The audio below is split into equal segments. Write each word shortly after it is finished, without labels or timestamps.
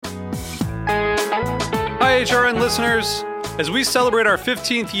HRN listeners. As we celebrate our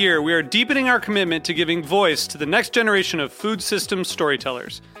 15th year, we are deepening our commitment to giving voice to the next generation of food systems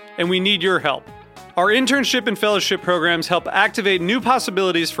storytellers, and we need your help. Our internship and fellowship programs help activate new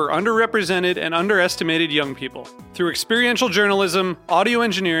possibilities for underrepresented and underestimated young people through experiential journalism, audio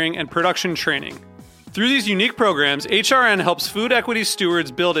engineering, and production training. Through these unique programs, HRN helps food equity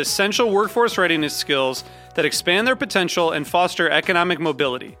stewards build essential workforce readiness skills that expand their potential and foster economic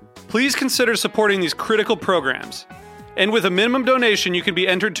mobility. Please consider supporting these critical programs. And with a minimum donation, you can be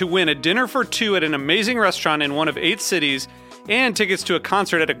entered to win a dinner for two at an amazing restaurant in one of 8 cities and tickets to a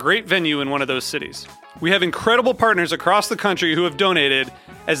concert at a great venue in one of those cities. We have incredible partners across the country who have donated,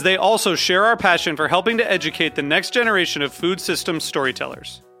 as they also share our passion for helping to educate the next generation of food systems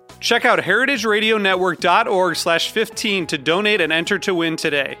storytellers. Check out heritageradionetwork.org/15 to donate and enter to win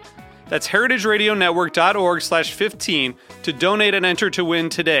today. That's heritageradionetwork.org/15 to donate and enter to win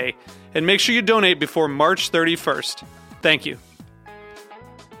today. And make sure you donate before March 31st. Thank you.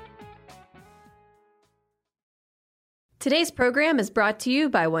 Today's program is brought to you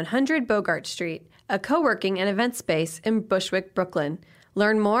by 100 Bogart Street, a co-working and event space in Bushwick, Brooklyn.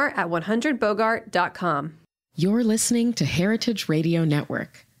 Learn more at 100bogart.com. You're listening to Heritage Radio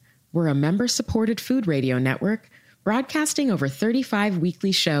Network. We're a member-supported food radio network broadcasting over 35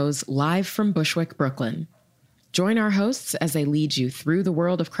 weekly shows live from Bushwick, Brooklyn. Join our hosts as they lead you through the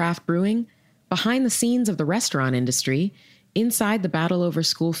world of craft brewing, behind the scenes of the restaurant industry, inside the battle over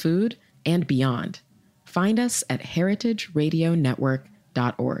school food, and beyond. Find us at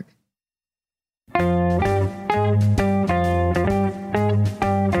heritageradionetwork.org.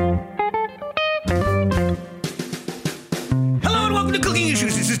 Hello and welcome to Cooking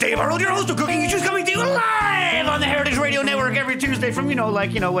Issues. This is Dave Arnold, your host of Cooking Issues, coming to you live on the Heritage Radio Network every Tuesday from,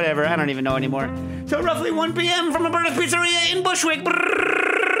 whatever. I don't even know anymore. So roughly 1 p.m. from Roberta's Pizzeria in Bushwick,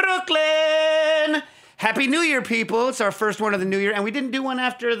 Brooklyn. Happy New Year, people. It's our first one of the New Year, and we didn't do one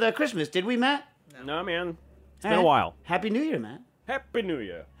after the Christmas, did we, Matt? No, man. It's been a while. Happy New Year, Matt. Happy New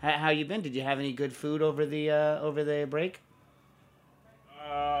Year. How you been? Did you have any good food over the break?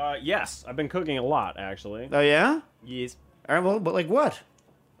 Yes. I've been cooking a lot, actually. Oh, yeah? Yes. All right, well, but like what?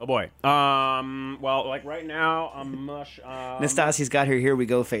 Oh, boy. Well, like right now, I'm mush... Nastasia's got her here we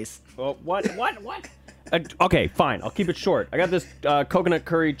go face. Well, what? Okay, fine. I'll keep it short. I got this coconut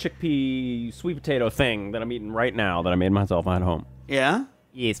curry chickpea sweet potato thing that I'm eating right now that I made myself at home. Yeah?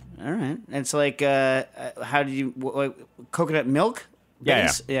 Yes. All right. And it's like, how did you... coconut milk?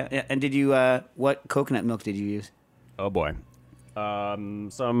 Yeah. And did you... what coconut milk did you use? Oh, boy.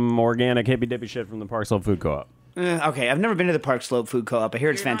 Some organic hippy-dippy shit from the Park Slope Food Co-op. Okay, I've never been to the Park Slope Food Co-op. I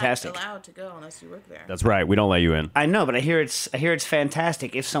hear it's fantastic. You're not allowed to go unless you work there. That's right. We don't let you in. I know, but I hear it's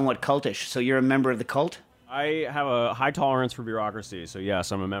fantastic, if somewhat cultish. So you're a member of the cult? I have a high tolerance for bureaucracy, so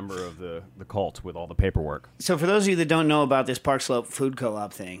yes, I'm a member of the cult with all the paperwork. So for those of you that don't know about this Park Slope Food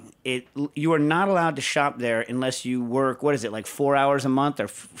Co-op thing, you are not allowed to shop there unless you work, what is it, like 4 hours a month or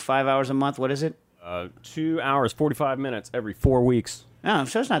 5 hours a month? What is it? 2 hours, 45 minutes every 4 weeks. Oh,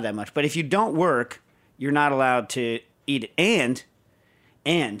 so it's not that much. But if you don't work, you're not allowed to eat it.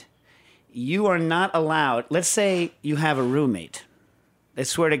 And you are not allowed, let's say you have a roommate. I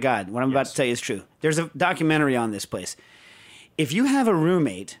swear to God, what I'm about to tell you is true. There's a documentary on this place. If you have a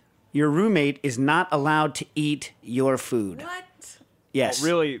roommate, your roommate is not allowed to eat your food. What? Yes.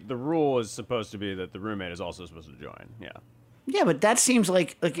 Well, really, the rule is supposed to be that the roommate is also supposed to join. Yeah. Yeah, but that seems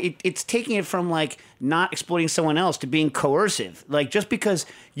like it's taking it from like not exploiting someone else to being coercive. Like just because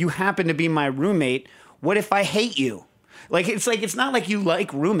you happen to be my roommate, what if I hate you? It's not like you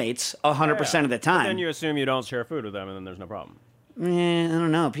like roommates 100% of the time. But then you assume you don't share food with them, and then there's no problem. I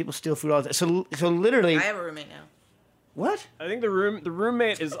don't know. People steal food all the time. So literally, I have a roommate now. What? I think the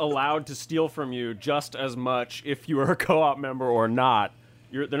roommate is allowed to steal from you just as much if you are a co-op member or not.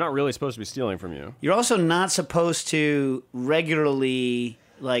 They're not really supposed to be stealing from you. You're also not supposed to regularly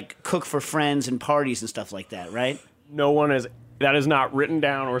cook for friends and parties and stuff like that, right? That is not written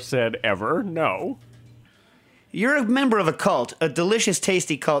down or said ever. No. You're a member of a cult, a delicious,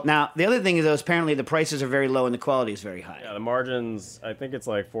 tasty cult. Now, the other thing is, though, apparently the prices are very low and the quality is very high. Yeah, the margins, I think it's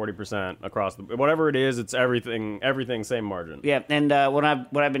like 40% across whatever it is, it's everything, same margin. Yeah, and what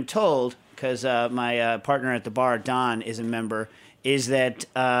I've been told, because my partner at the bar, Don, is a member, is that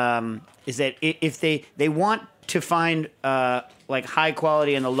if they want to find high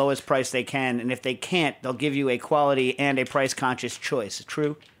quality and the lowest price they can, and if they can't, they'll give you a quality and a price conscious choice.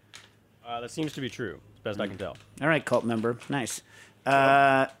 True? That seems to be true. Best I can tell. All right, cult member. Nice.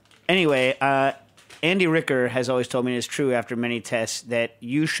 Anyway, Andy Ricker has always told me, and it's true after many tests, that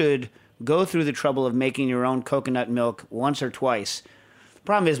you should go through the trouble of making your own coconut milk once or twice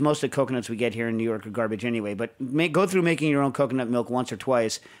Problem is, most of the coconuts we get here in New York are garbage anyway. But go through making your own coconut milk once or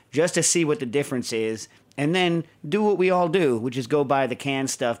twice just to see what the difference is, and then do what we all do, which is go buy the canned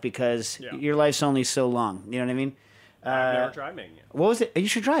stuff because your life's only so long. You know what I mean? I've never tried making it. What was it? You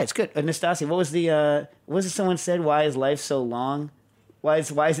should try it. It's good. Nastasia, what was the? What was it? Someone said, "Why is life so long? Why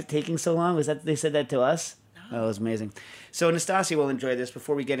is it taking so long?" Was that they said that to us? No. Oh, it was amazing. So Nastasia will enjoy this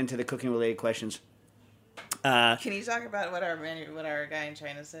before we get into the cooking related questions. Can you talk about what our guy in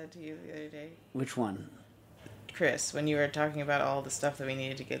China said to you the other day? Which one? Chris, when you were talking about all the stuff that we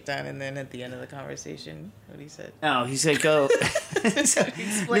needed to get done, and then at the end of the conversation, what he said? Oh, he said go. So,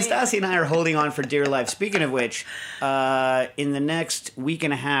 Nastasia and I are holding on for dear life. Speaking of which, in the next week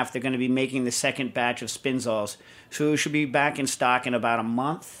and a half, they're going to be making the second batch of Spinzalls. So it should be back in stock in about a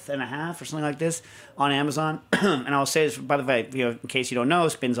month and a half or something like this on Amazon. And I'll say this, by the way, in case you don't know,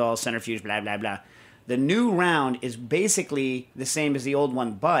 Spinzalls, centrifuge, blah, blah, blah. The new round is basically the same as the old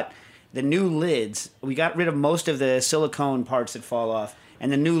one, but the new lids, we got rid of most of the silicone parts that fall off,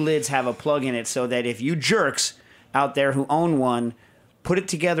 and the new lids have a plug in it so that if you jerks out there who own one, put it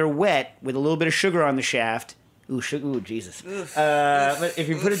together wet with a little bit of sugar on the shaft. Ooh, Jesus. But if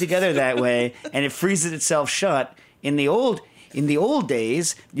you put it together that way and it freezes itself shut, in the old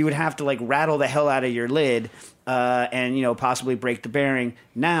days, you would have to like rattle the hell out of your lid and possibly break the bearing.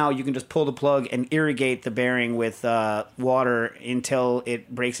 Now you can just pull the plug and irrigate the bearing with water until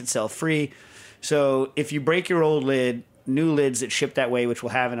it breaks itself free. So if you break your old lid, new lids that ship that way, which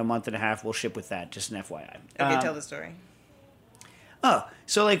we'll have in a month and a half, will ship with that. Just an FYI. Okay, tell the story. Oh,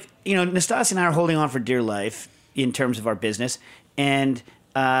 so Nastasia and I are holding on for dear life in terms of our business, and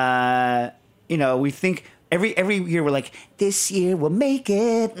we think. Every year we're like, this year we'll make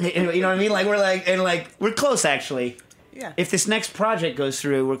it. You know what I mean? We're close actually. Yeah. If this next project goes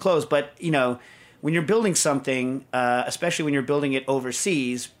through, we're close. But when you're building something, especially when you're building it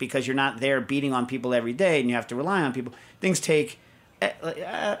overseas, because you're not there beating on people every day and you have to rely on people, things take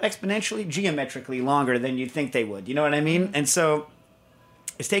exponentially, geometrically longer than you'd think they would. You know what I mean? And so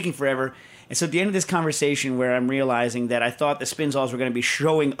it's taking forever. And so at the end of this conversation where I'm realizing that I thought the Spinzalls were going to be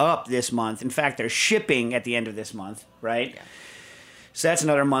showing up this month. In fact, they're shipping at the end of this month, right? Yeah. So that's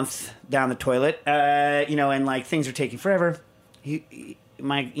another month down the toilet. And things are taking forever.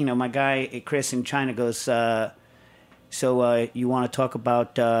 My guy, Chris in China goes, so you want to talk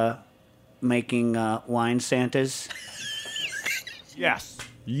about making wine Santas? Yes.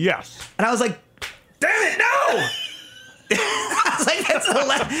 And I was like, damn it, no! I was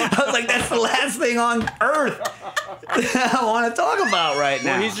like, that's the last thing on earth I want to talk about right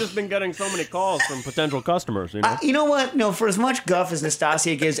now. Well, he's just been getting so many calls from potential customers, You know what? No, for as much guff as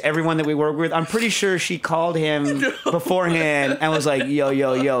Nastasia gives everyone that we work with, I'm pretty sure she called him beforehand and was like,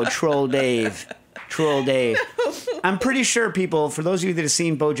 yo, Troll Dave. I'm pretty sure people, for those of you that have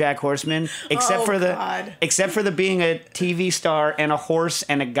seen BoJack Horseman, except for the being a TV star and a horse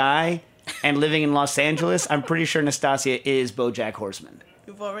and a guy, and living in Los Angeles, I'm pretty sure Nastasia is BoJack Horseman.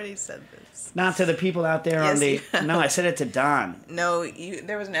 You've already said this. Not to the people out there on the... No, I said it to Don. No,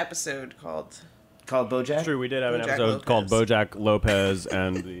 there was an episode called BoJack? It's true, we did have an episode Lopez. called BoJack Lopez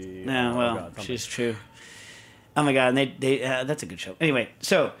and the... she's true. Oh my God, and they that's a good show. Anyway,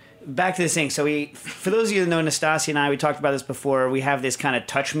 so back to this thing. So for those of you that know Nastasia and I, we talked about this before, we have this kind of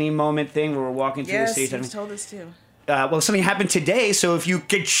touch me moment thing where we're walking through the street. Yes, you've told us too. Well, something happened today, so if you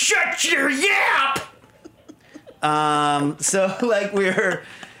could shut your yap! I'm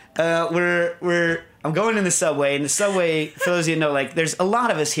going in the subway, and the subway, for those of you who know, there's a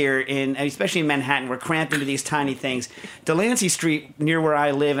lot of us here, especially in Manhattan, we're cramped into these tiny things. Delancey Street, near where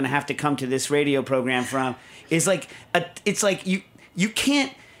I live and have to come to this radio program from, is you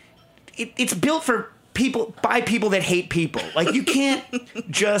can't, it's built for people, by people that hate people. You can't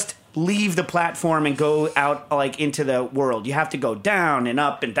just leave the platform and go out into the world. You have to go down and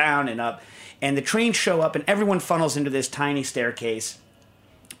up and down and up. And the trains show up and everyone funnels into this tiny staircase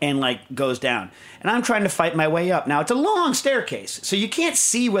and goes down. And I'm trying to fight my way up. Now it's a long staircase, so you can't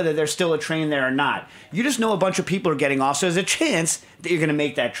see whether there's still a train there or not. You just know a bunch of people are getting off, so there's a chance that you're going to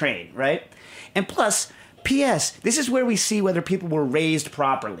make that train, right? And plus, P.S., this is where we see whether people were raised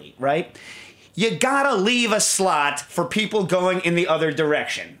properly, right? You gotta leave a slot for people going in the other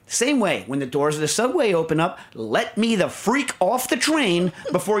direction. Same way, when the doors of the subway open up, let me the freak off the train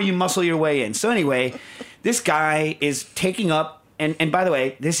before you muscle your way in. So anyway, this guy is taking up, and by the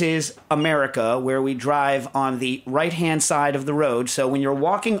way, this is America, where we drive on the right-hand side of the road. So when you're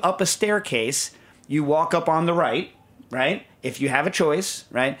walking up a staircase, you walk up on the right? If you have a choice,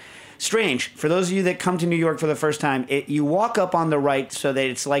 right? Strange. For those of you that come to New York for the first time, you walk up on the right so that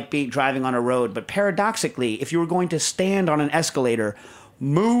it's like driving on a road. But paradoxically, if you were going to stand on an escalator,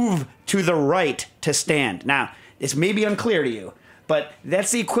 move to the right to stand. Now, this may be unclear to you, but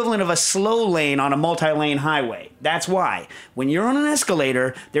that's the equivalent of a slow lane on a multi-lane highway. That's why. When you're on an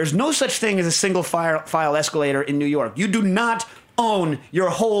escalator, there's no such thing as a single file escalator in New York. You do not own your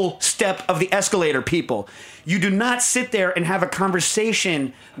whole step of the escalator, people. You do not sit there and have a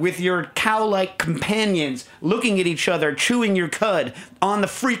conversation with your cow-like companions, looking at each other, chewing your cud on the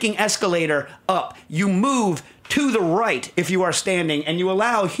freaking escalator up. You move to the right if you are standing, and you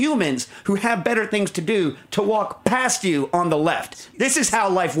allow humans who have better things to do to walk past you on the left. This is how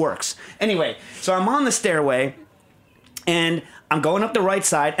life works. Anyway, so I'm on the stairway, and I'm going up the right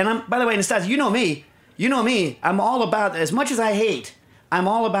side, and I'm, by the way, Anastasia, you know me, I'm all about, as much as I hate, I'm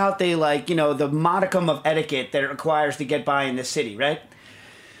all about the, the modicum of etiquette that it requires to get by in this city, right?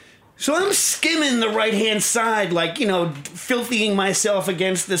 So I'm skimming the right-hand side, filthying myself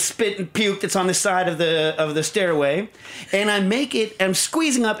against the spit and puke that's on the side of the stairway. And I'm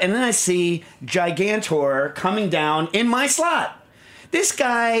squeezing up, and then I see Gigantor coming down in my slot. This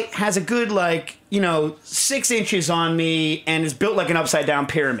guy has a good, 6 inches on me and is built like an upside-down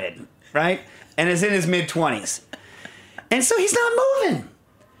pyramid, right? And is in his mid-20s. And so he's not moving.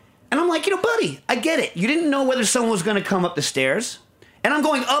 And I'm like, buddy, I get it. You didn't know whether someone was going to come up the stairs. And I'm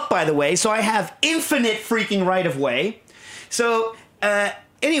going up, by the way, so I have infinite freaking right of way. So,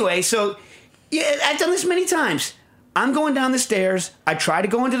 anyway, yeah, I've done this many times. I'm going down the stairs. I try to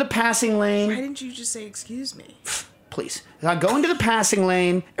go into the passing lane. Why didn't you just say, excuse me? Please. I go into the passing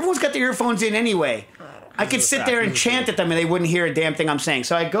lane. Everyone's got their earphones in anyway. I could sit there and chant at them and they wouldn't hear a damn thing I'm saying.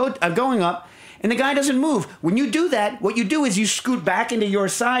 So I'm going up, and the guy doesn't move. When you do that, what you do is you scoot back into your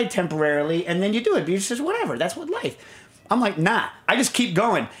side temporarily, and then you do it. But he says, whatever, that's what life. I'm like, nah, I just keep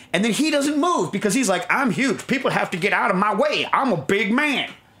going. And then he doesn't move because he's like, I'm huge. People have to get out of my way. I'm a big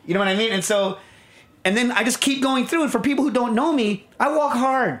man. You know what I mean? And then I just keep going through. And for people who don't know me, I walk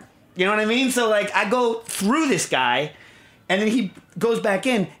hard. You know what I mean? So, I go through this guy, and then he goes back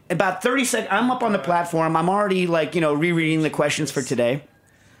in. About 30 seconds, I'm up on the platform. I'm already, rereading the questions for today.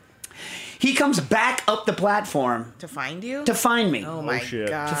 He comes back up the platform. To find you? To find me. Oh, my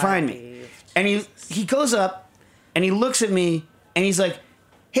God. To find me. And he goes up. And he looks at me, and he's like,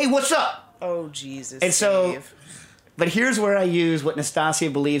 hey, what's up? Oh, Jesus. And so, but here's where I use what Nastasia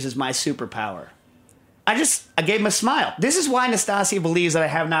believes is my superpower. I gave him a smile. This is why Nastasia believes that I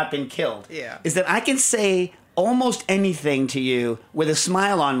have not been killed. Yeah. Is that I can say almost anything to you with a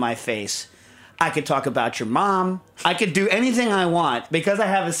smile on my face. I could talk about your mom. I could do anything I want. Because I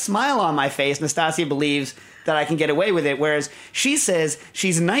have a smile on my face, Nastasia believes that I can get away with it, whereas she says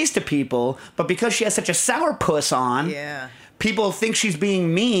she's nice to people, but because she has such a sourpuss on, people think she's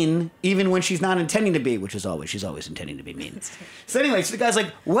being mean even when she's not intending to be, which is she's always intending to be mean. So anyway, the guy's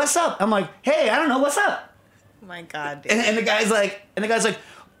like, what's up? I'm like, hey, I don't know, what's up? Oh my God, dude. And the guy's like,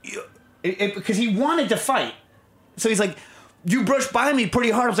 because he wanted to fight. So he's like, you brushed by me pretty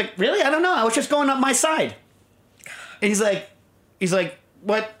hard. I was like, really? I don't know. I was just going up my side. And he's like,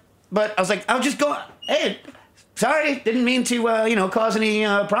 what? But I was like, I was just going, hey, sorry, didn't mean to, cause any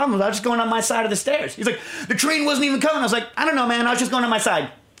problems. I was just going on my side of the stairs. He's like, the train wasn't even coming. I was like, I don't know, man. I was just going on my side.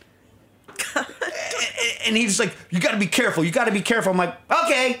 And he's like, you got to be careful. You got to be careful. I'm like,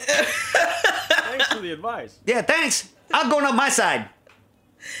 okay. Thanks for the advice. Yeah, thanks. I'm going up my side.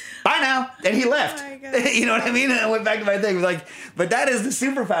 Bye now. And he left. Oh, you know what I mean? And I went back to my thing. But that is the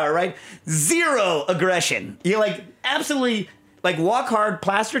superpower, right? Zero aggression. You absolutely walk hard,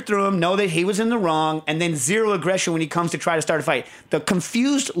 plaster through him, know that he was in the wrong, and then zero aggression when he comes to try to start a fight. The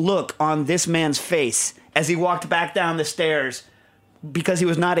confused look on this man's face as he walked back down the stairs because he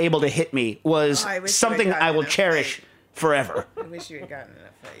was not able to hit me was something I will cherish forever. I wish you had gotten in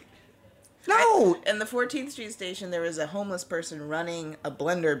a fight. No! In the 14th Street station, there was a homeless person running a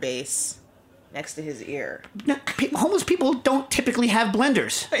blender base next to his ear. No, homeless people don't typically have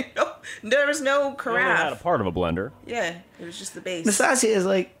blenders. I know. There was no I only carafe. had a part of a blender. Yeah, it was just the base.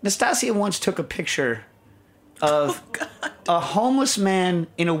 Nastasia once took a picture of a homeless man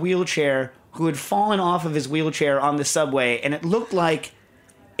in a wheelchair who had fallen off of his wheelchair on the subway, and it looked like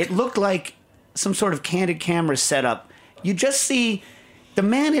some sort of candid camera setup. You just see the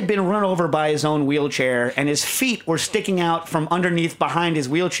man had been run over by his own wheelchair, and his feet were sticking out from underneath behind his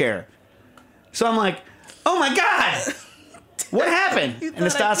wheelchair. So I'm like, oh my God, what happened? And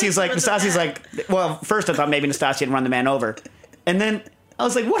Nastasia's like, well, first I thought maybe Nastasia had run the man over. And then I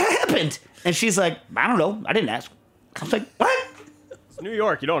was like, what happened? And she's like, I don't know. I didn't ask. I was like, what? It's New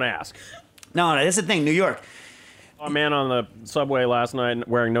York. You don't ask. No, that's the thing. New York. A man on the subway last night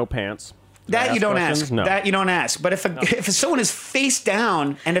wearing no pants. That you don't ask. No. That you don't ask. But if someone is face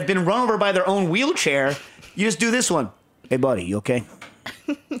down and have been run over by their own wheelchair, you just do this one. Hey, buddy, you okay?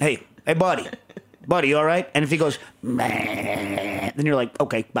 hey, buddy, you all right? And if he goes, meh, then you're like,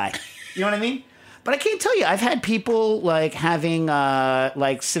 okay, bye. You know what I mean? But I can't tell you, I've had people like having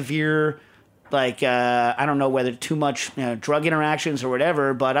like severe, like I don't know whether too much drug interactions or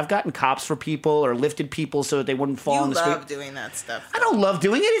whatever, but I've gotten cops for people or lifted people so that they wouldn't fall in the street. You love doing that stuff. I don't love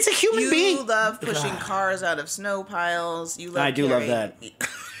doing it. It's a human being. You love pushing cars out of snow piles. You love I do love that.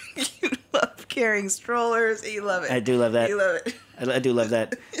 You love carrying strollers. You love it. I do love that. You love it. I do love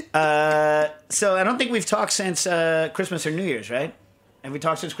that. So I don't think we've talked since Christmas or New Year's, right? Have we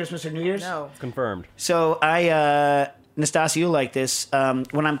talked since Christmas or New Year's? No. Confirmed. So Nastasia, you'll like this.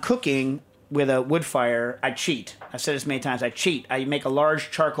 When I'm cooking with a wood fire, I cheat. I've said this many times. I cheat. I make a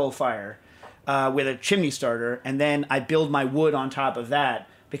large charcoal fire with a chimney starter, and then I build my wood on top of that.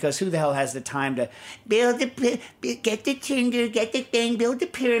 Because who the hell has the time to get the tinder, get the thing, build the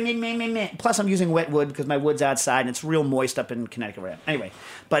pyramid, meh. Plus, I'm using wet wood because my wood's outside and it's real moist up in Connecticut right now. Anyway,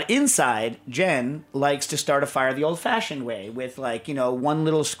 but inside, Jen likes to start a fire the old-fashioned way with, like, one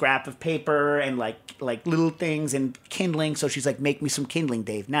little scrap of paper and like little things and kindling. So she's like, make me some kindling,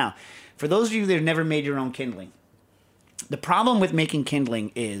 Dave. Now, for those of you that have never made your own kindling, the problem with making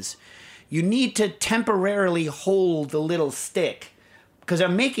kindling is you need to temporarily hold the little stick. Because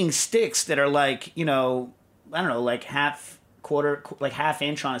I'm making sticks that are like, I don't know, like half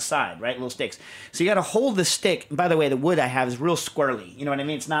inch on a side, right? Little sticks. So you got to hold the stick. And by the way, the wood I have is real squirrely. You know what I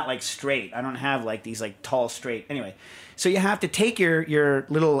mean? It's not like straight. I don't have like these like tall straight. Anyway, so you have to take your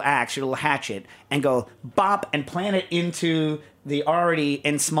little axe, your little hatchet, and go bop and plant it into the already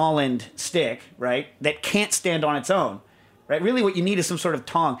ensmallened stick, right? That can't stand on its own, right? Really what you need is some sort of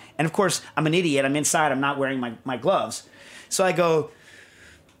tong. And of course, I'm an idiot. I'm inside. I'm not wearing my gloves. So I go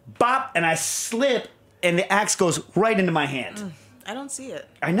bop, and I slip, and the axe goes right into my hand. I don't see it.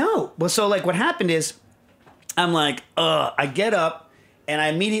 I know. Well, so, like, what happened is, I'm like, I get up, and I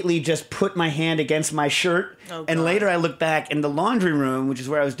immediately just put my hand against my shirt, and later I look back, and the laundry room, which is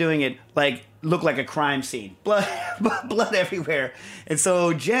where I was doing it, like, looked like a crime scene. Blood everywhere. And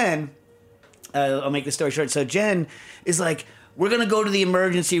so Jen, I'll make the story short, so Jen is like, we're going to go to the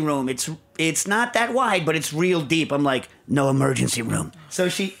emergency room. It's not that wide, but it's real deep. I'm like, no emergency room.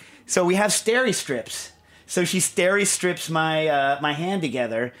 So we have steri strips. So she steri strips my hand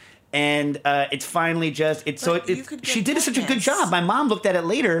together, and it's finally just she did such a good job. My mom looked at it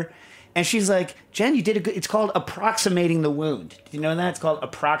later, and she's like, Jen, you did a good. It's called approximating the wound. Do you know that? It's called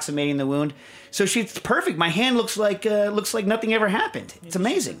approximating the wound. So she's perfect. My hand looks like nothing ever happened. It's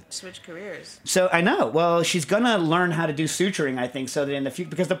amazing. Switch careers. So I know. Well, she's gonna learn how to do suturing, I think, so that in the future.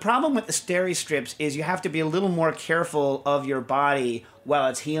 Because the problem with the steri strips is you have to be a little more careful of your body while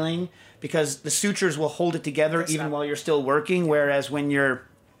it's healing, because the sutures will hold it together even while you're still working. Whereas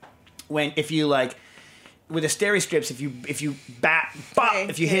if you with the steri strips, if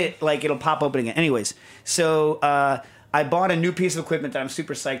you hit, like, it'll pop open again. Anyways, so I bought a new piece of equipment that I'm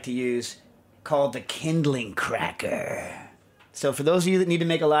super psyched to use, called the kindling cracker. So for those of you that need to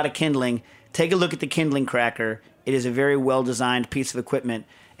make a lot of kindling, take a look at the kindling cracker. It is a very well-designed piece of equipment.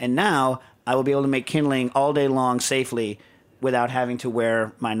 And now I will be able to make kindling all day long safely without having to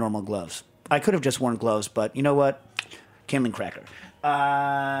wear my normal gloves. I could have just worn gloves, but you know what? Kindling cracker.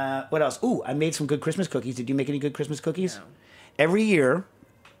 What else? Ooh, I made some good Christmas cookies. Did you make any good Christmas cookies? No. Every year,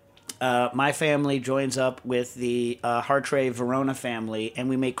 my family joins up with the Hartre Verona family, and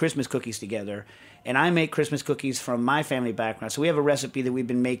we make Christmas cookies together. And I make Christmas cookies from my family background. So we have a recipe that we've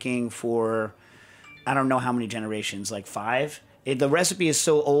been making for, I don't know how many generations, like 5. The recipe is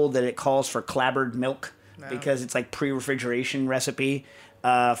so old that it calls for clabbered milk, because it's like pre-refrigeration recipe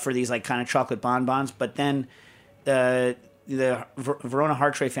for these like kind of chocolate bonbons. But then the Verona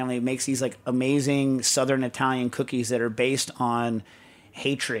Hartre family makes these like amazing Southern Italian cookies that are based on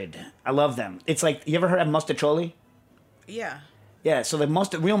hatred. I love them. It's like, you ever heard of mostaccioli? Yeah. Yeah, so the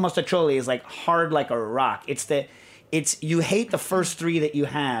real mostaccioli is like hard like a rock. It's you hate the first 3 that you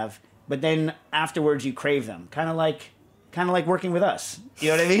have, but then afterwards you crave them. Kind of like working with us. You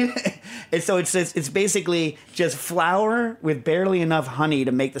know what I mean? And so it's basically just flour with barely enough honey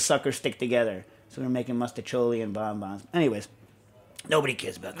to make the sucker stick together. So we're making mostaccioli and bonbons. Anyways, nobody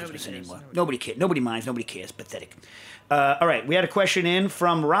cares about Christmas anymore. Nobody cares. Nobody minds. Nobody cares. Pathetic. All right, we had a question in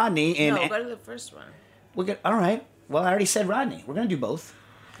from Rodney. No, go to the first one. All right. Well, I already said Rodney. We're going to do both.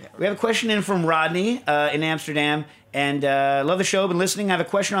 Yeah. We have a question in from Rodney in Amsterdam. And love the show. Been listening. I have a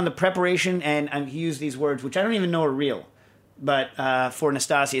question on the preparation, and he used these words, which I don't even know are real. But for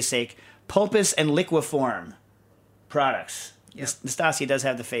Nastasia's sake, pulpus and liquiform products. Yep. Nastasia does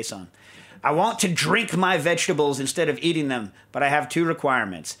have the face on. I want to drink my vegetables instead of eating them, but I have 2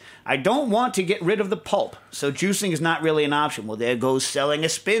 requirements. I don't want to get rid of the pulp, so juicing is not really an option. Well, there goes selling a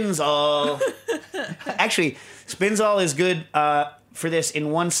Spinzall. Actually, Spinzall is good for this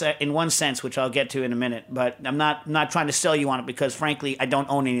in one sense, which I'll get to in a minute. But I'm not trying to sell you on it because, frankly, I don't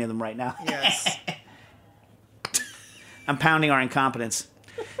own any of them right now. Yes. I'm pounding our incompetence.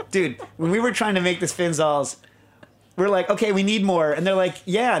 Dude, when we were trying to make the Spinzalls, we're like, okay, we need more. And they're like,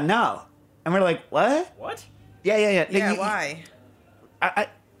 yeah, no. And we're like, what? What? Yeah. Yeah, why?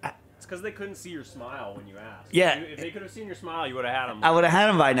 It's because they couldn't see your smile when you asked. Yeah. If they could have seen your smile, you would have had them. I would have had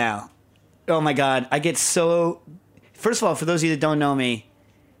them by now. Oh, my God. I get so... First of all, for those of you that don't know me,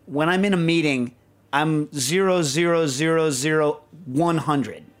 when I'm in a meeting, I'm 0, 0, 0, 0,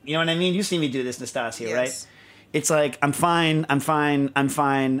 100. You know what I mean? You see me do this, Nastasia, Yes. right? It's like, I'm fine, I'm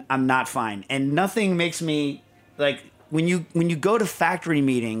not fine. And nothing makes me... Like, when you go to factory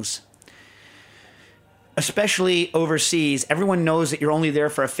meetings, especially overseas, everyone knows that you're only there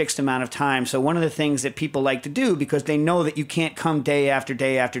for a fixed amount of time. So one of the things that people like to do, because they know that you can't come day after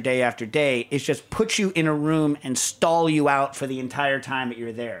day after day after day, is just put you in a room and stall you out for the entire time that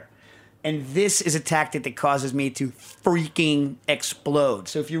you're there. And this is a tactic that causes me to freaking explode.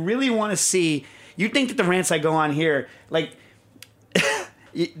 So if you really want to see, you think that the rants I go on here, like...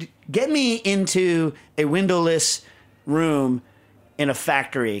 Get me into a windowless room in a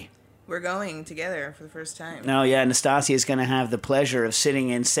factory. We're going together for the first time. No, yeah, Nastasia is going to have the pleasure of sitting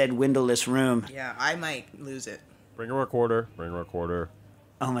in said windowless room. Yeah, I might lose it. Bring a recorder.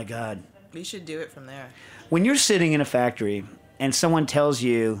 Oh, my God. We should do it from there. When you're sitting in a factory and someone tells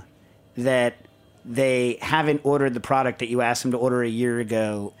you that they haven't ordered the product that you asked them to order a year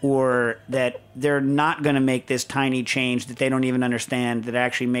ago, or that they're not going to make this tiny change that they don't even understand that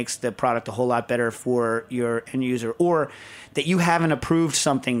actually makes the product a whole lot better for your end user, or that you haven't approved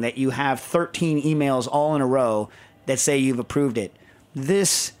something that you have 13 emails all in a row that say you've approved it.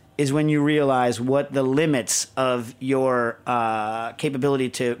 This is when you realize what the limits of your capability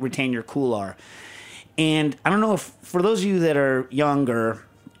to retain your cool are. And I don't know if, for those of you that are younger,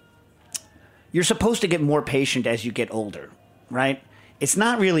 you're supposed to get more patient as you get older, right? It's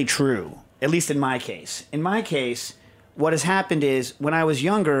not really true, at least in my case. In my case, what has happened is when I was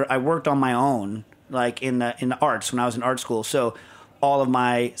younger, I worked on my own, like in the arts, when I was in art school. So all of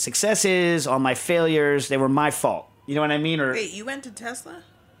my successes, all my failures, they were my fault. You know what I mean? Or Wait, you went to Tesla?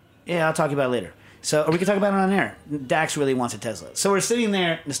 yeah, I'll talk about it later. So, or we can talk about it on air. Dax really wants a Tesla. So we're sitting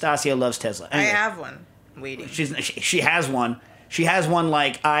there. Nastasia loves Tesla. Anyway, I have one waiting. she has one. She has one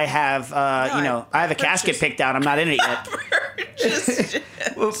like I have, I have a casket picked out. I'm not in it yet.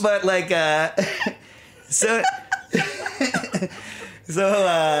 But like, so,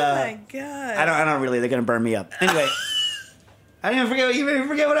 Oh my God. I don't really. They're gonna burn me up. Anyway, I didn't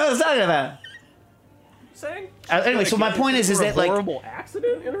forget what I was talking about. Saying? Anyway, so my point is that like horrible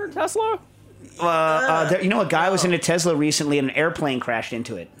accident in her Tesla. a guy was in a Tesla recently and an airplane crashed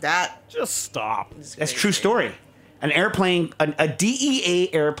into it. That Just stop. That's a true story. An airplane, a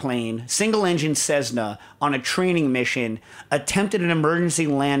DEA airplane, single-engine Cessna, on a training mission, attempted an emergency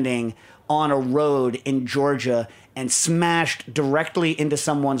landing on a road in Georgia and smashed directly into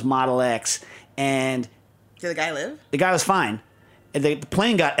someone's Model X. And did the guy live? the guy was fine. The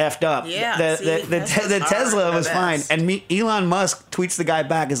plane got effed up. Yeah, the Tesla was fine. And Elon Musk tweets the guy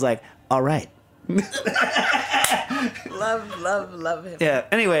back, is like, all right. Love him. Yeah.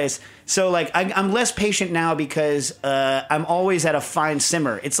 Anyways, so like I'm less patient now because I'm always at a fine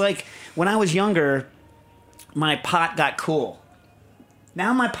simmer. It's like when I was younger, my pot got cool.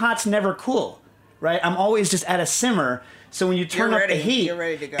 Now my pot's never cool, right? I'm always just at a simmer. So when you turn up the heat, you're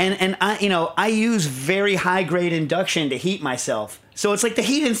ready to go. And I use very high grade induction to heat myself. So it's like the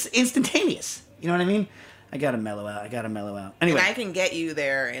heat is instantaneous. You know what I mean? I gotta mellow out. Anyway, And I can get you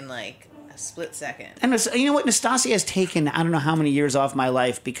there in like a split second. and you know what? Nastasia has taken I don't know how many years off my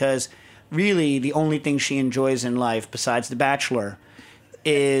life because really the only thing she enjoys in life besides The Bachelor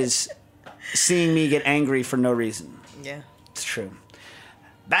is seeing me get angry for no reason. Yeah. It's true.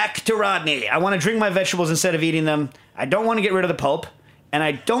 Back to Rodney. I want to drink my vegetables instead of eating them. I don't want to get rid of the pulp. And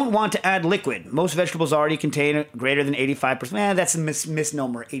I don't want to add liquid. Most vegetables already contain greater than 85%. That's a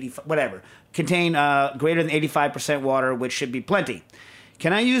misnomer. 85, whatever. Contain greater than 85% water, which should be plenty.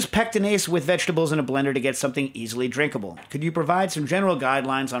 Can I use pectinase with vegetables in a blender to get something easily drinkable? Could you provide some general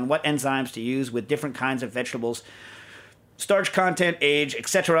guidelines on what enzymes to use with different kinds of vegetables, starch content, age,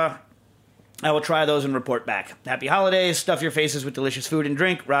 etc.? I will try those and report back. Happy holidays. Stuff your faces with delicious food and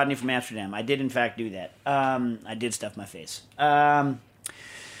drink. Rodney from Amsterdam. I did, in fact, do that. I did stuff my face.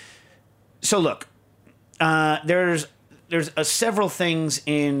 So look, there's several things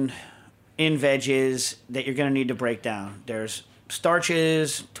in in veggies that you're going to need to break down. There's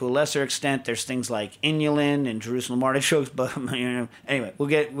starches to a lesser extent. There's things like inulin and Jerusalem artichokes, but anyway,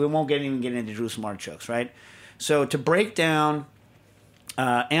 we won't even get into Jerusalem artichokes, right? So to break down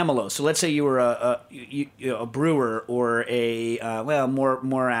amylose. So let's say you were a brewer or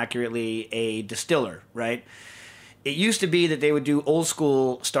more accurately, a distiller, right? It used to be that they would do old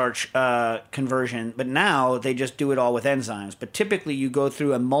school starch conversion, but now they just do it all with enzymes. But typically you go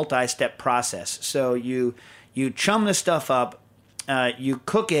through a multi-step process. So you chum the stuff up, you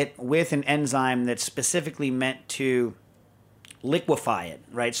cook it with an enzyme that's specifically meant to liquefy it,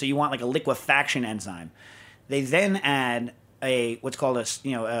 right? So you want like a liquefaction enzyme. They then add what's called a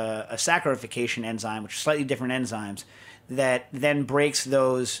saccharification enzyme, which are slightly different enzymes, that then breaks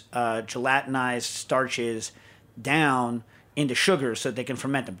those gelatinized starches down into sugars so that they can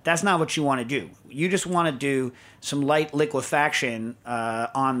ferment them. That's not what you want to do. You just want to do some light liquefaction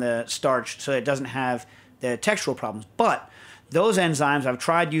on the starch so it doesn't have the textural problems. But those enzymes, I've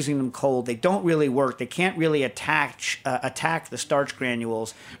tried using them cold. They don't really work. They can't really attack the starch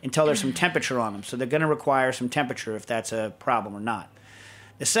granules until there's some temperature on them. So they're going to require some temperature if that's a problem or not.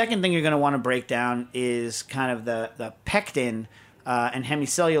 The second thing you're going to want to break down is kind of the pectin and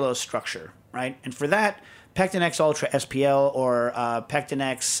hemicellulose structure, right? And for that, Pectin-X Ultra SPL or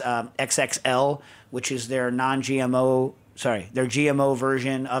Pectin-X XXL, which is their GMO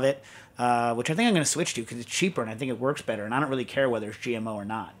version of it, which I think I'm going to switch to because it's cheaper and I think it works better. And I don't really care whether it's GMO or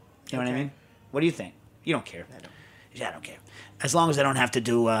not. You know what I mean? What do you think? You don't care. I don't care. As long as I don't have to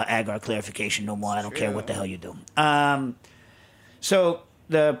do agar clarification no more, I don't care what the hell you do. So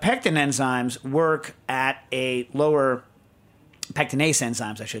the pectin enzymes work at a lower... Pectinase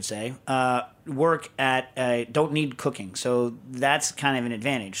enzymes, I should say, don't need cooking. So that's kind of an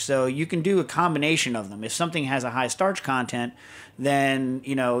advantage. So you can do a combination of them. If something has a high starch content, then,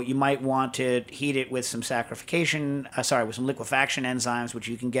 you might want to heat it with some with some liquefaction enzymes, which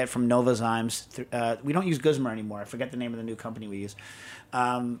you can get from Novozymes. We don't use Guzma anymore. I forget the name of the new company we use.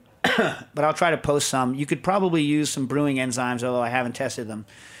 But I'll try to post some. You could probably use some brewing enzymes, although I haven't tested them.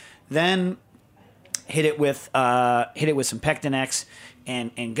 Then hit it with some Pectin-X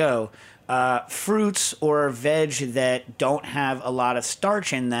and go. Fruits or veg that don't have a lot of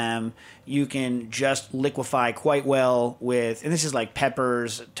starch in them, you can just liquefy quite well with, and this is like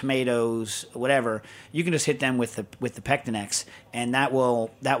peppers, tomatoes, whatever. You can just hit them with the Pectin-X, and that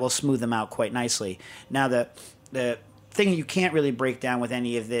will smooth them out quite nicely. Now the thing you can't really break down with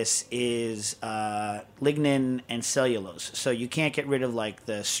any of this is lignin and cellulose. So you can't get rid of like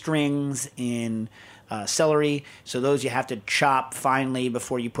the strings in celery, so those you have to chop finely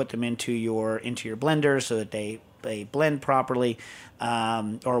before you put them into your blender so that they blend properly,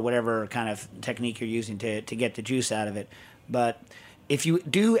 or whatever kind of technique you're using to get the juice out of it. But if you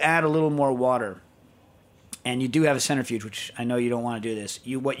do add a little more water, and you do have a centrifuge, which I know you don't want to do this,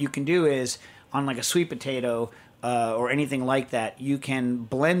 what you can do is on like a sweet potato or anything like that, you can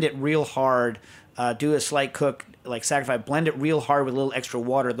blend it real hard. Do a slight cook, like sacrifice, blend it real hard with a little extra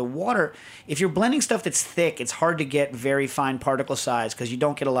water. The water, if you're blending stuff that's thick, it's hard to get very fine particle size because you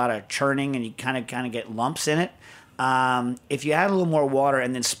don't get a lot of churning and you kind of get lumps in it. If you add a little more water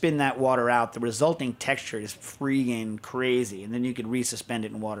and then spin that water out, the resulting texture is freaking crazy. And then you could resuspend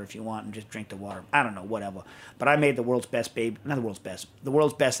it in water if you want and just drink the water. I don't know, whatever. But I made the world's best the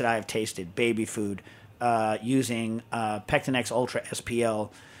world's best that I have tasted baby food using Pectin-X Ultra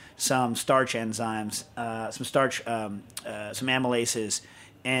SPL, some starch enzymes, some amylases,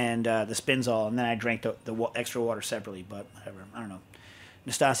 and the Spinzol, and then I drank the extra water separately, but whatever. I don't know.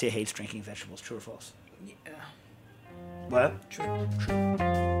 Nastasia hates drinking vegetables. True or false? Yeah. What? True.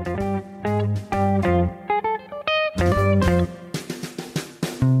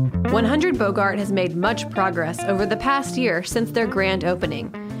 100 Bogart has made much progress over the past year since their grand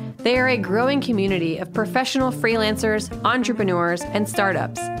opening. They are a growing community of professional freelancers, entrepreneurs, and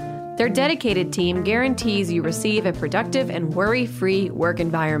startups. Their dedicated team guarantees you receive a productive and worry-free work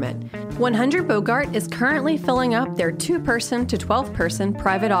environment. 100 Bogart is currently filling up their 2-person to 12-person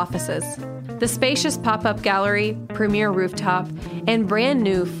private offices. The spacious pop-up gallery, premier rooftop, and brand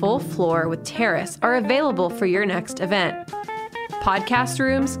new full floor with terrace are available for your next event. Podcast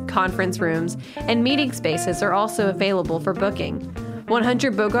rooms, conference rooms, and meeting spaces are also available for booking.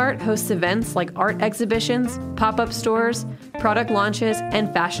 100 Bogart hosts events like art exhibitions, pop-up stores, product launches,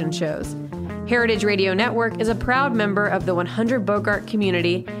 and fashion shows. Heritage Radio Network is a proud member of the 100 Bogart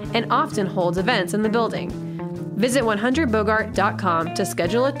community and often holds events in the building. Visit 100bogart.com to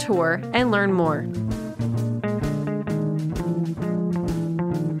schedule a tour and learn more.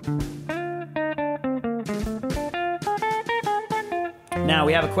 Now,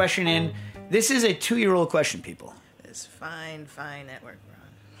 we have a question in. This is a 2-year-old question, people. This fine network,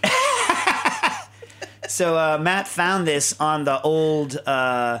 Ron. So Matt found this on the old...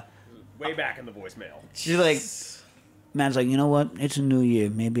 Way back in the voicemail. she's like... Matt's like, you know what? It's a new year.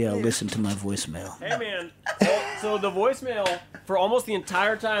 Maybe I'll listen to my voicemail. Hey, man. So the voicemail, for almost the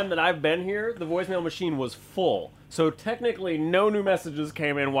entire time that I've been here, the voicemail machine was full. So technically, no new messages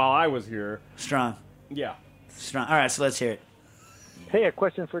came in while I was here. Strong. Yeah. Strong. All right, so let's hear it. Hey, a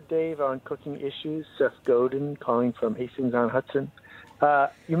question for Dave on cooking issues. Seth Godin calling from Hastings-on-Hudson.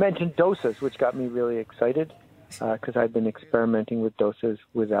 You mentioned dosas, which got me really excited because I've been experimenting with dosas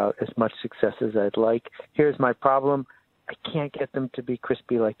without as much success as I'd like. Here's my problem. I can't get them to be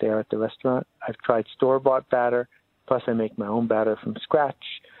crispy like they are at the restaurant. I've tried store-bought batter, plus I make my own batter from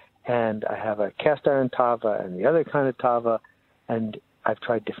scratch, and I have a cast iron tava and the other kind of tava, and I've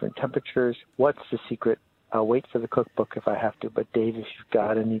tried different temperatures. What's the secret? I'll wait for the cookbook if I have to, but Dave, if you've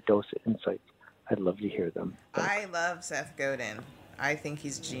got any dosa insights, I'd love to hear them. Thanks. I love Seth Godin. I think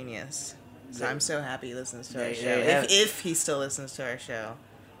he's genius. So I'm so happy he listens to our Yeah, show. yeah. If he still listens to our show.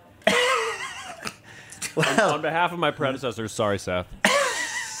 Well, On behalf of my predecessors, sorry, Seth.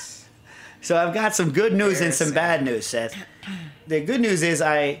 so I've got some good news and some bad news, Seth. The good news is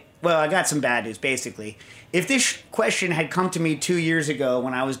I got some bad news, basically. If this question had come to me 2 years ago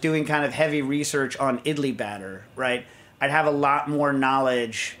when I was doing kind of heavy research on idli batter, right, I'd have a lot more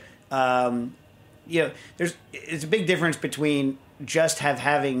knowledge. It's a big difference between just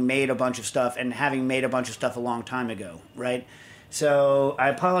having made a bunch of stuff and having made a bunch of stuff a long time ago, right? So I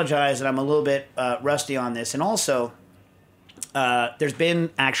apologize that I'm a little bit rusty on this. And also, there's been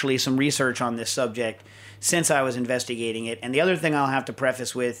actually some research on this subject since I was investigating it. And the other thing I'll have to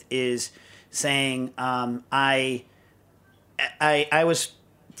preface with is saying I was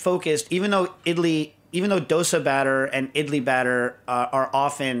focused, even though dosa batter and idli batter are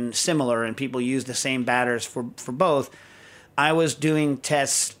often similar and people use the same batters for both, I was doing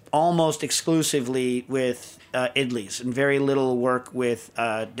tests almost exclusively with idlis and very little work with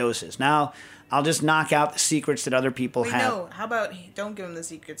dosas. Now, I'll just knock out the secrets that other people Wait, have. no. How about don't give him the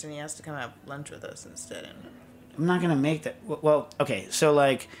secrets and he has to come have lunch with us instead? I'm not going to make that. Well, okay. So,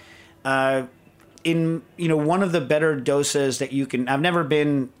 like, in one of the better dosas that you can. I've never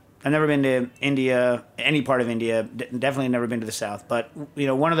been to India, any part of India. Definitely never been to the South. But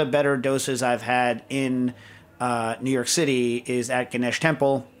one of the better dosas I've had in New York City is at Ganesh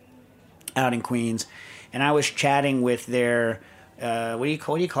Temple, out in Queens, and I was chatting with their what do you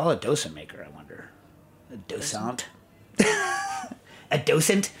call a dosa maker? I wonder, a dosant, a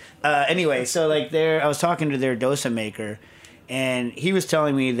docent. Anyway, so like I was talking to their dosa maker, and he was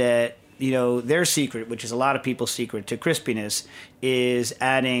telling me that their secret, which is a lot of people's secret to crispiness, is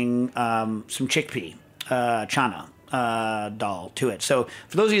adding some chickpea chana dal to it. So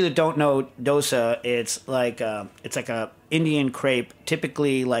for those of you that don't know dosa, it's like a Indian crepe.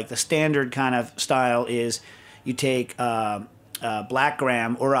 Typically, like the standard kind of style is you take black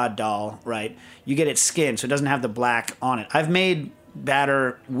gram urad dal, right? You get it skinned, so it doesn't have the black on it. I've made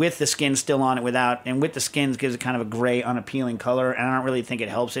batter with the skin still on it without, and with the skins gives it kind of a gray, unappealing color, and I don't really think it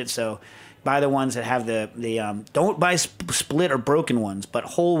helps it. So buy the ones that have the don't buy split or broken ones, but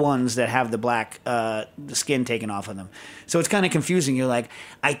whole ones that have the black the skin taken off of them. So it's kind of confusing. You're like,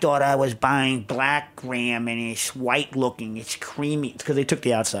 I thought I was buying black gram and it's white looking, it's creamy. It's because they took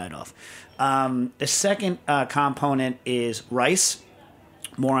the outside off. The second component is rice.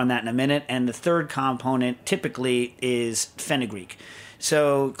 More on that in a minute. And the third component typically is fenugreek.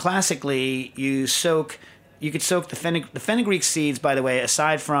 So classically, you could soak the fenugreek seeds, by the way,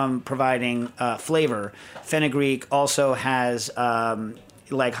 aside from providing flavor, fenugreek also has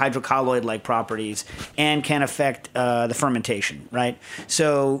like hydrocolloid-like properties and can affect the fermentation, right?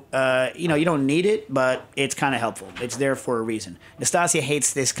 So, you don't need it, but it's kind of helpful. It's there for a reason. Nastasia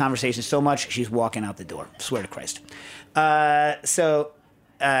hates this conversation so much, she's walking out the door. Swear to Christ.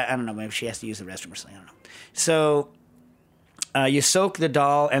 I don't know, maybe she has to use the restroom or something, I don't know. So you soak the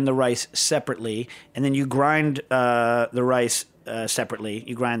dal and the rice separately, and then you grind the rice separately.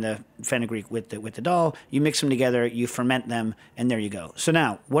 You grind the fenugreek with the dal, you mix them together, you ferment them, and there you go. So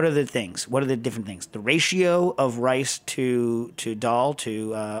now, what are the things? What are the different things? The ratio of rice to dal, to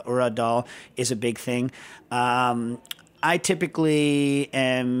urad dal, is a big thing. I typically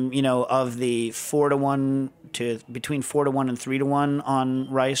am, of the 4-to-1 to between 4-to-1 and 3-to-1 on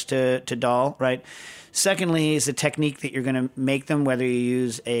rice to dal, right? Secondly, is the technique that you're going to make them, whether you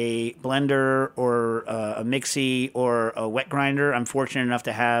use a blender or a mixie or a wet grinder. I'm fortunate enough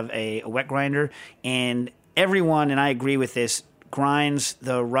to have a wet grinder, and everyone, and I agree with this, grinds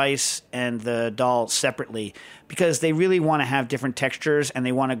the rice and the dal separately because they really want to have different textures and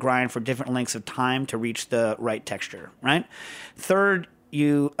they want to grind for different lengths of time to reach the right texture, right? Third,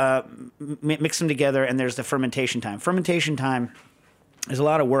 you mix them together, and there's the fermentation time. Fermentation time, there's a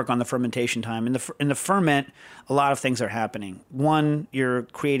lot of work on the fermentation time. In the ferment, a lot of things are happening. One, you're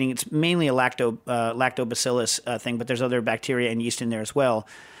creating, it's mainly a lactobacillus thing, but there's other bacteria and yeast in there as well.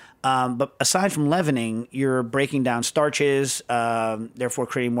 But aside from leavening, you're breaking down starches, therefore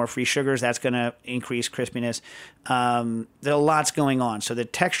creating more free sugars. That's going to increase crispiness. There's a lot's going on. So the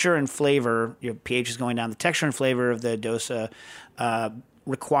texture and flavor, your pH is going down. The texture and flavor of the dosa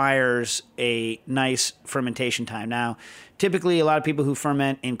requires a nice fermentation time. Now, typically a lot of people who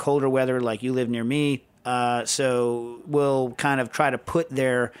ferment in colder weather, like you live near me, so will kind of try to put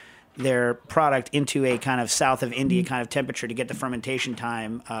their product into a kind of south of India kind of temperature to get the fermentation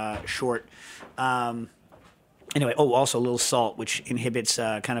time short. Anyway, also a little salt, which inhibits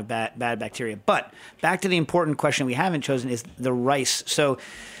kind of bad bacteria. But back to the important question we haven't chosen is the rice. So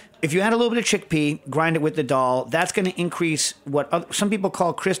if you add a little bit of chickpea, grind it with the dal, that's going to increase what some people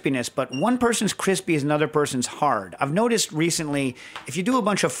call crispiness, but one person's crispy is another person's hard. I've noticed recently, if you do a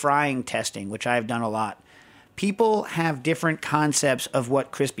bunch of frying testing, which I've done a lot, people have different concepts of what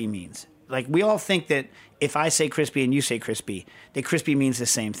crispy means. Like, we all think that if I say crispy and you say crispy, that crispy means the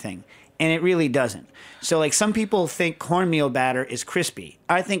same thing. And it really doesn't. So, like, some people think cornmeal batter is crispy.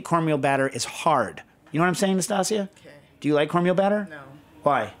 I think cornmeal batter is hard. You know what I'm saying, Nastasia? Okay. Do you like cornmeal batter? No,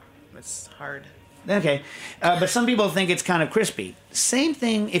 Why? it's hard. Okay. But some people think it's kind of crispy. Same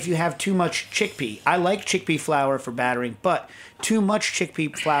thing if you have too much chickpea. I like chickpea flour for battering, but too much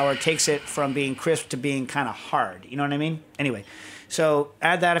chickpea flour takes it from being crisp to being kind of hard. You know what I mean? Anyway, so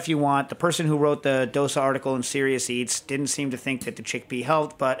add that if you want. The person who wrote the dosa article in Serious Eats didn't seem to think that the chickpea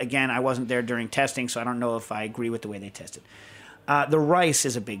helped, but again, I wasn't there during testing, so I don't know if I agree with the way they tested. The rice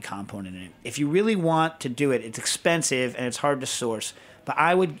is a big component in it. If you really want to do it, it's expensive and it's hard to source, but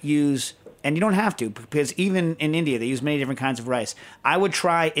I would use... And you don't have to, because even in India, they use many different kinds of rice. I would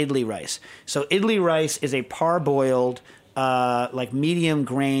try idli rice. So idli rice is a parboiled, like medium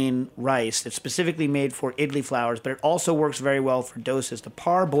grain rice that's specifically made for idli flours, but it also works very well for dosas. The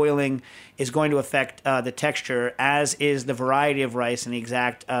parboiling is going to affect the texture, as is the variety of rice and the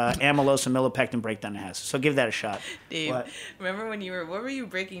exact amylose and millipectin breakdown it has. So give that a shot. Dave, What? remember when what were you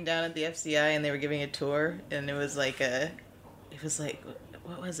breaking down at the FCI and they were giving a tour and it was like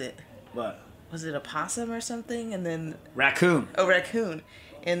what was it? What? Was it a possum or something? And then Raccoon. raccoon.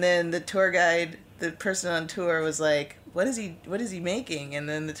 And then the tour guide, the person on tour was like, what is he making? And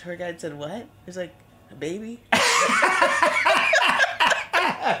then the tour guide said, what? He was like, a baby?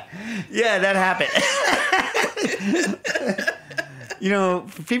 Yeah, that happened. You know,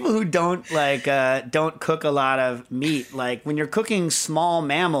 for people who don't cook a lot of meat, like when you're cooking small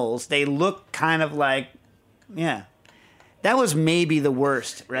mammals, they look kind of like, yeah. That was maybe the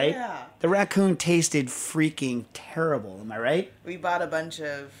worst, right? Yeah. The raccoon tasted freaking terrible. Am I right? We bought a bunch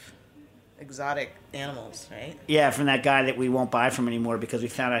of exotic animals, right? Yeah, from that guy that we won't buy from anymore because we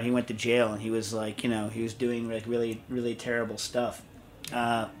found out he went to jail and he was like, he was doing like really, really terrible stuff.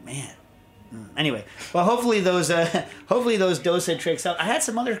 Man. Anyway, well, hopefully those dosa tricks out. I had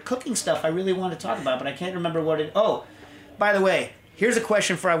some other cooking stuff I really want to talk about, but I can't remember what it. Oh, by the way, here's a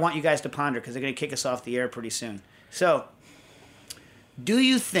question I want you guys to ponder because they're going to kick us off the air pretty soon. So, do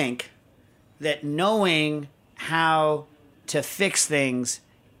you think that knowing how to fix things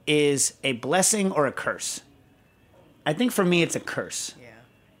is a blessing or a curse? I think for me it's a curse. Yeah.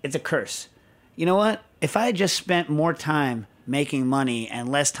 It's a curse. You know what? If I had just spent more time making money and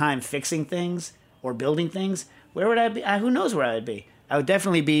less time fixing things or building things, where would I be? Who knows where I would be? I would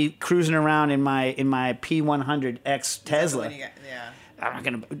definitely be cruising around in my P100X Tesla. Yeah. I'm not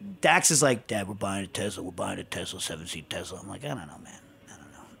gonna. Dax is like, Dad, we're buying a Tesla. We're buying a Tesla, 7-seat Tesla. I'm like, I don't know, man. I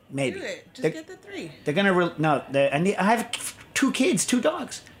don't know. Maybe. Do it. Just get the 3. They're gonna I have 2 kids, 2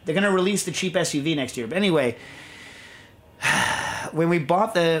 dogs. They're gonna release the cheap SUV next year. But anyway, when we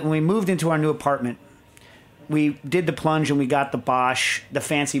moved into our new apartment, we did the plunge and we got the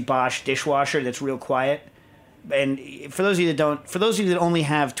fancy Bosch dishwasher that's real quiet. And for those of you that only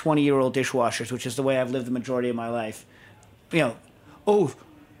have 20-year-old dishwashers, which is the way I've lived the majority of my life, oh,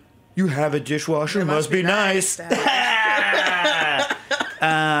 you have a dishwasher? Must be nice. Then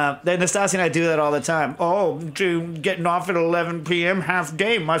Nastasia and I do that all the time. Oh, getting off at 11 p.m. half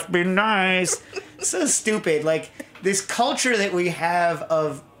day must be nice. So stupid. Like, this culture that we have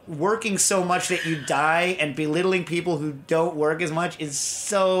of working so much that you die and belittling people who don't work as much is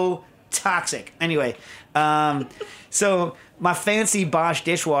so toxic. Anyway, so my fancy Bosch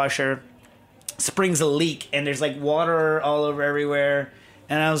dishwasher springs a leak and there's like water all over everywhere.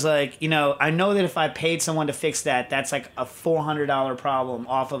 And I was like, I know that if I paid someone to fix that, that's like a $400 problem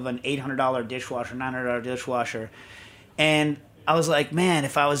off of an $800 dishwasher, $900 dishwasher. And I was like, man,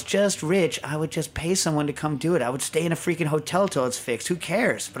 if I was just rich, I would just pay someone to come do it. I would stay in a freaking hotel till it's fixed. Who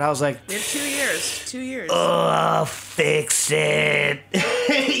cares? But I was like, We have 2 years. 2 years. oh, I'll fix it.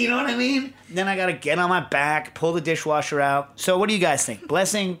 You know what I mean? Then I got to get on my back, pull the dishwasher out. So what do you guys think?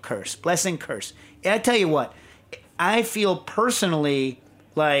 Blessing, curse. Blessing, curse. And I tell you what, I feel personally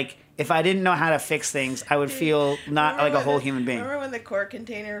like if I didn't know how to fix things, I would feel not like a whole human being. Remember when the quart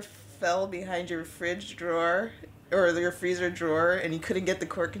container fell behind your fridge drawer? Or your freezer drawer, and you couldn't get the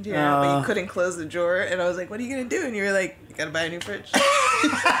quart container out, but you couldn't close the drawer. And I was like, what are you going to do? And you were like, you got to buy a new fridge.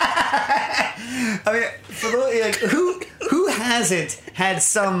 I mean, for those, like, who hasn't had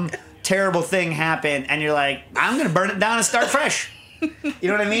some terrible thing happen, and you're like, I'm going to burn it down and start fresh. You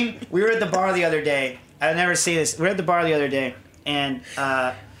know what I mean? We were at the bar the other day. I've never seen this. We were at the bar the other day, and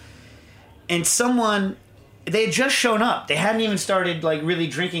someone, they had just shown up. They hadn't even started, like, really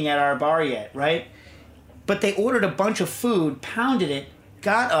drinking at our bar yet, right? But they ordered a bunch of food, pounded it,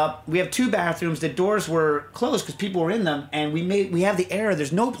 got up. We have 2 bathrooms. The doors were closed because people were in them, and we have the error.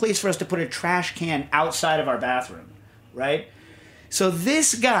 There's no place for us to put a trash can outside of our bathroom, right? So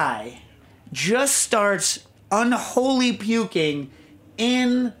this guy just starts unholy puking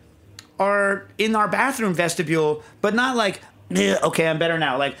in our bathroom vestibule, but not like, okay, I'm better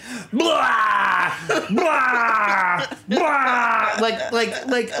now. Like, blah, blah, blah, like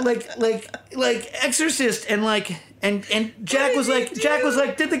Exorcist, and Jack was like,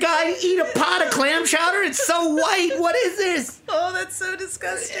 did the guy eat a pot of clam chowder? It's so white. What is this? Oh, that's so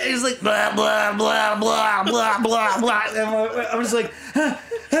disgusting. He's like, blah, blah, blah, blah, blah, blah, blah. And I was like,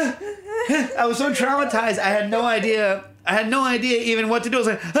 I was so traumatized. I had no idea even what to do. I was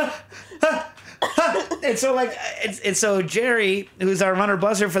like, and so Jerry, who's our runner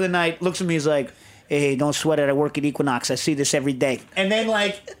buzzer for the night, looks at me. He's like, hey, don't sweat it. I work at Equinox. I see this every day. And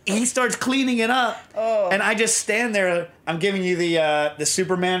then he starts cleaning it up. Oh. And I just stand there. I'm giving you the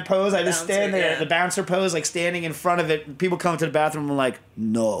Superman pose. I just stand there, the bouncer pose, like standing in front of it. People come to the bathroom. I'm like,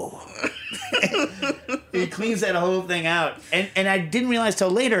 no. He cleans that whole thing out. And I didn't realize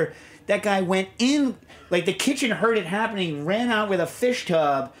till later that guy went in. Like, the kitchen heard it happening, ran out with a fish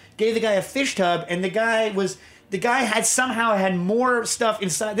tub, gave the guy a fish tub, and the guy had somehow had more stuff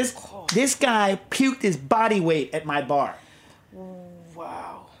inside. This guy puked his body weight at my bar.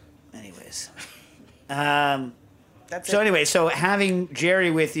 Wow. Anyways. So having Jerry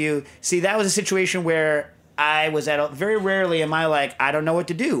with you, see, that was a situation where I was very rarely am I like, I don't know what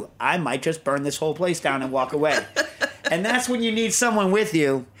to do. I might just burn this whole place down and walk away. And that's when you need someone with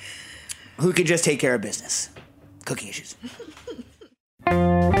you who can just take care of business. Cooking issues.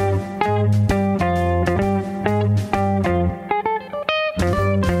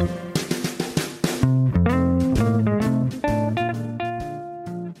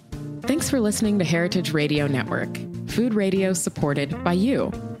 Thanks for listening to Heritage Radio Network, food radio supported by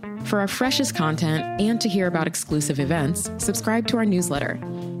you. For our freshest content and to hear about exclusive events, subscribe to our newsletter.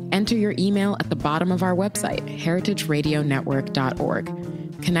 Enter your email at the bottom of our website, heritageradionetwork.org.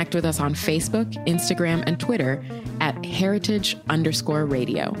 Connect with us on Facebook, Instagram, and Twitter at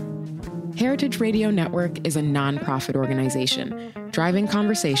heritage_radio. Heritage Radio Network is a nonprofit organization driving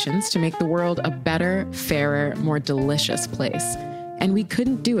conversations to make the world a better, fairer, more delicious place. And we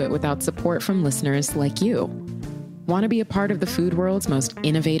couldn't do it without support from listeners like you. Want to be a part of the food world's most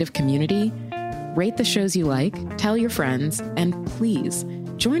innovative community? Rate the shows you like, tell your friends, and please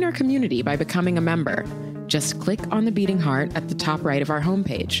join our community by becoming a member. Just click on the beating heart at the top right of our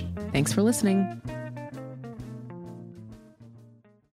homepage. Thanks for listening.